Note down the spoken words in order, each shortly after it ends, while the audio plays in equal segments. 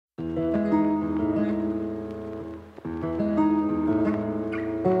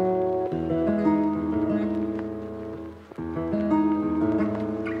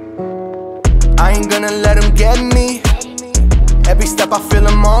gonna let them get me. Every step I feel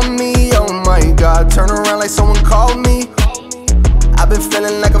them on me. Oh my God, turn around like someone called me. I've been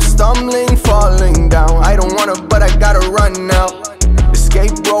feeling like I'm stumbling, falling down. I don't wanna, but I gotta run now.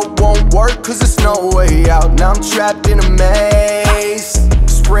 Escape rope won't work cause there's no way out. Now I'm trapped in a maze.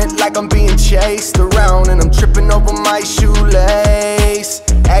 Sprint like I'm being chased around, and I'm tripping over my shoelace.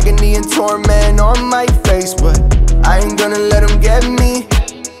 Agony and torment on my face, but I ain't gonna let them get me.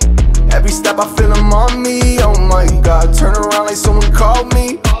 Every step I feel them on me. Oh my God, turn around like someone called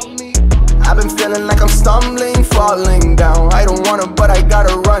me. I've been feeling like I'm stumbling, falling down. I don't wanna, but I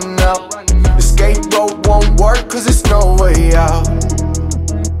gotta run now. Escape rope won't work cause there's no way out.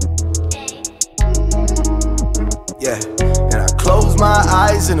 Yeah, and I close my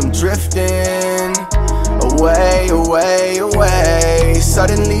eyes and I'm drifting away, away, away.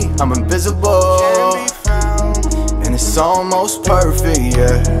 Suddenly I'm invisible, and it's almost perfect,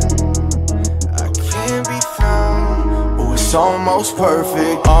 yeah. It's almost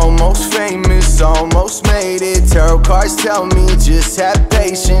perfect, almost famous, almost made it. Tarot cards tell me just have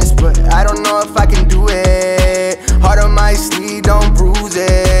patience, but I don't know if I can do it. Heart on my sleeve, don't bruise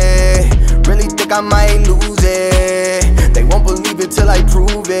it. Really think I might lose it. They won't believe it till I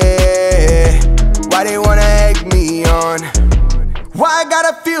prove it. Why they wanna egg me on? Why I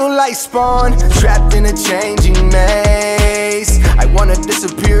gotta feel like Spawn, trapped in a changing maze? I wanna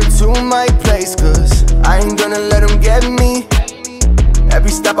disappear to my place, cause I ain't gonna let them get me. Every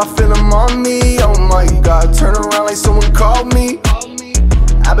step I feel them on me. Oh my God, turn around like someone called me.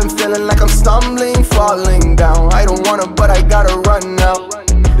 I've been feeling like I'm stumbling, falling down. I don't wanna, but I gotta run now.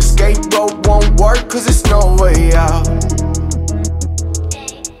 Escape rope won't work cause there's no way out.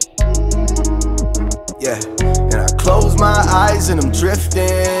 Yeah, and I close my eyes and I'm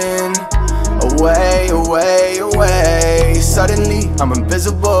drifting away, away, away. Suddenly I'm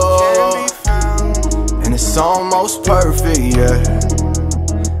invisible, and it's almost perfect, yeah.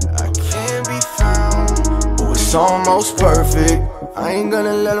 I can't be found, oh, it's almost perfect. I ain't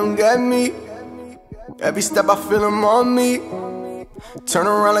gonna let them get me. Every step I feel them on me. Turn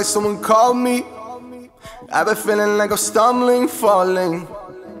around like someone called me. I've been feeling like I'm stumbling, falling,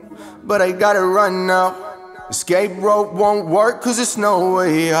 but I gotta run now. Escape rope won't work cause there's no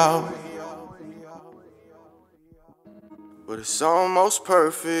way out. But it's almost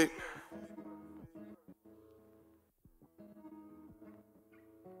perfect.